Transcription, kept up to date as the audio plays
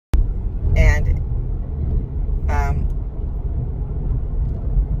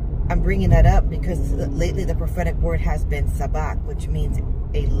I'm bringing that up because lately the prophetic word has been sabak, which means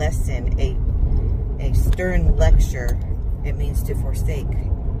a lesson, a stern lecture. It means to forsake.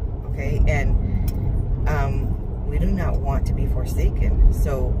 Okay, and we do not want to be forsaken.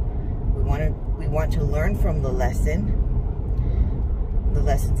 So we want to learn from the lessons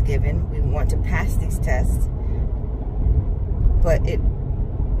given. We want to pass these tests. But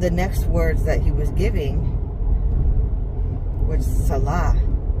the next words that he was giving was salah.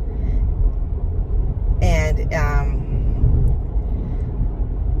 And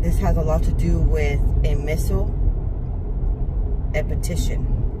this has a lot to do with a missile and petition.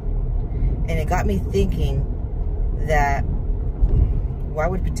 And it got me thinking that why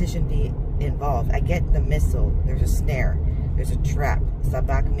would petition be involved? I get the missile. There's a snare. There's a trap.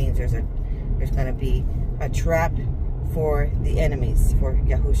 Sabak means there's going to be a trap for the enemies, for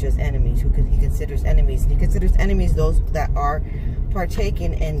Yahusha's enemies, who he considers enemies. And he considers enemies those that are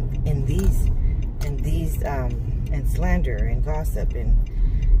partaking in these and slander and gossip and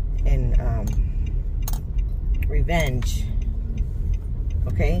revenge.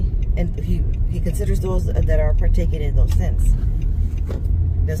 Okay, and he considers those that are partaking in those sins.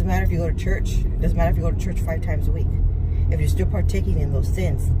 Doesn't matter if you go to church. Doesn't matter if you go to church 5 times a week. If you're still partaking in those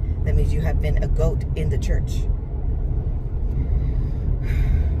sins, that means you have been a goat in the church.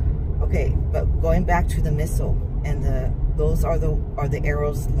 Okay, but going back to the missile, and those are the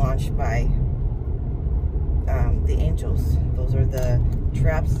arrows launched by the angels. Those are the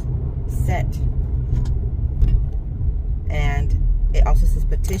traps set. And it also says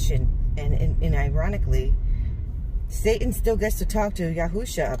petition, and ironically, Satan still gets to talk to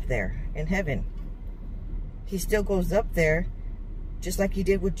Yahusha up there in heaven. He still goes up there, just like he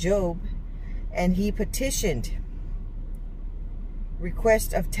did with Job, and he petitioned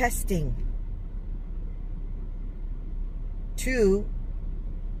request of testing to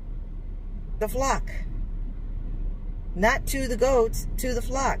the flock, not to the goats, to the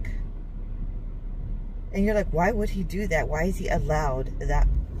flock. And you're like, why would he do that? Why is he allowed that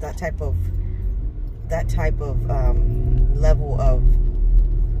type of level of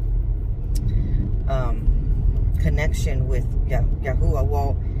connection with Yahuwah?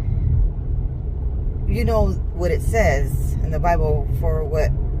 Well, you know what it says in the Bible, for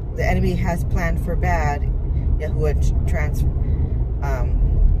what the enemy has planned for bad, Yahuwah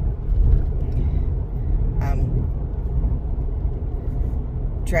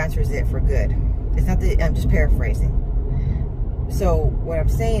transfers it for good. It's not that, I'm just paraphrasing. So what I'm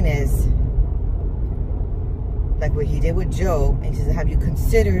saying is, like what he did with Job, and he says, have you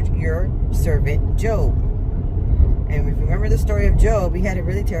considered your servant Job? And if you remember the story of Job, he had a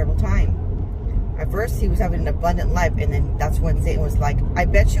really terrible time. At first, he was having an abundant life, and then that's when Satan was like, I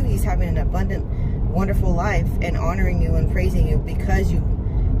bet you he's having an abundant, wonderful life and honoring you and praising you because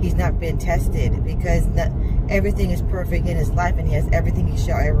he's not been tested, because everything is perfect in his life, and he has everything he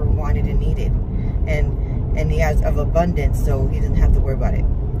shall ever wanted and needed. And he has of abundance, so he doesn't have to worry about it.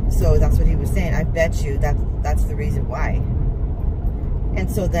 So that's what he was saying. I bet you that's the reason why. And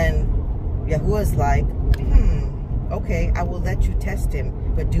so then Yahuwah's like, okay, I will let you test him,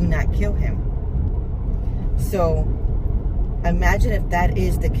 but do not kill him. So imagine if that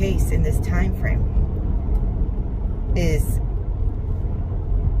is the case in this time frame. There's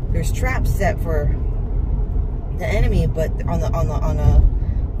traps set for the enemy, but on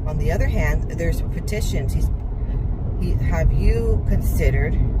the other hand, there's petitions. Have you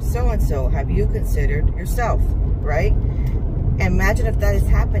considered so and so? Have you considered yourself? Right? Imagine if that is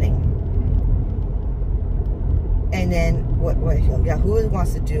happening. And then what Yahuwah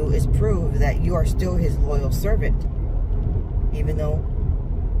wants to do is prove that you are still his loyal servant, even though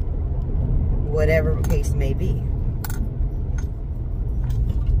whatever the case may be.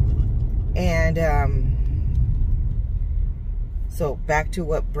 And so back to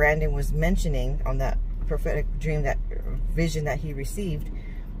what Brandon was mentioning on that prophetic dream, that vision that he received,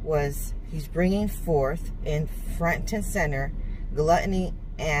 was he's bringing forth in front and center gluttony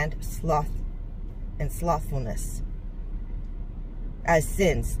and slothfulness as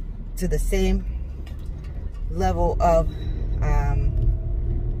sins, to the same level of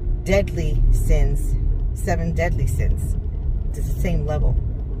deadly sins, 7 deadly sins, to the same level.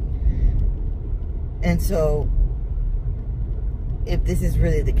 And so if this is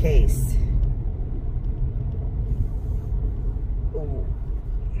really the case,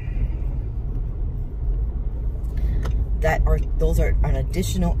 those are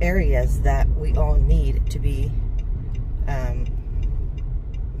additional areas that we all need to be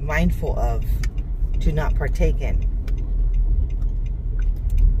mindful of, to not partake in.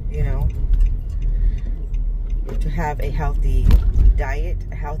 You know, to have a healthy diet,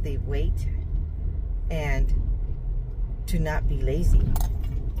 a healthy weight, and to not be lazy.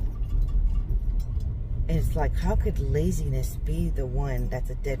 And it's like, how could laziness be the one that's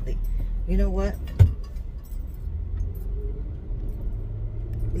a deadly? You know what?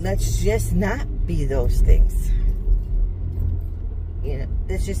 Let's just not be those things. You know,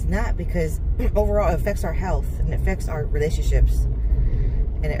 let's just not, because overall it affects our health, and it affects our relationships,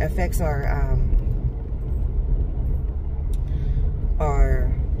 and it affects our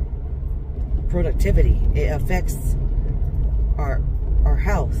productivity. It affects our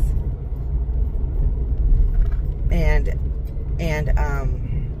health, and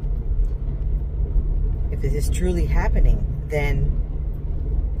if this is truly happening, then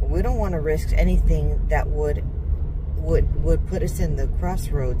we don't want to risk anything that would put us in the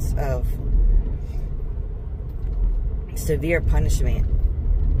crossroads of severe punishment.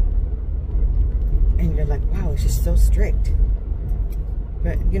 And you're like, wow, it's just so strict.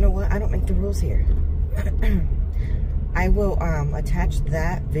 But you know what? I don't make the rules here. I will attach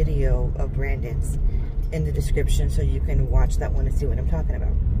that video of Brandon's in the description so you can watch that one and see what I'm talking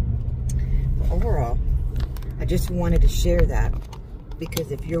about. But overall, I just wanted to share that,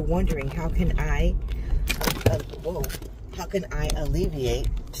 because if you're wondering, how can I alleviate,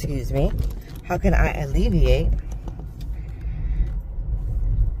 excuse me, how can I alleviate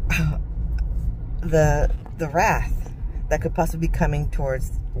the wrath that could possibly be coming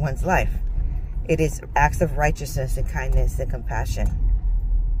towards one's life? It is acts of righteousness and kindness and compassion.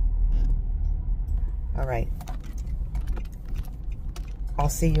 All right. I'll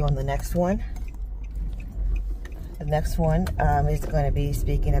see you on the next one. The next one is going to be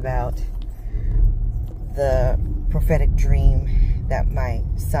speaking about the prophetic dream that my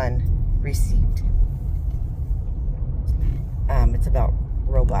son received. It's about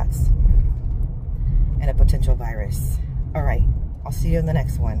robots and a potential virus. All right. I'll see you in the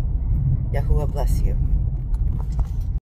next one. Yahuwah bless you.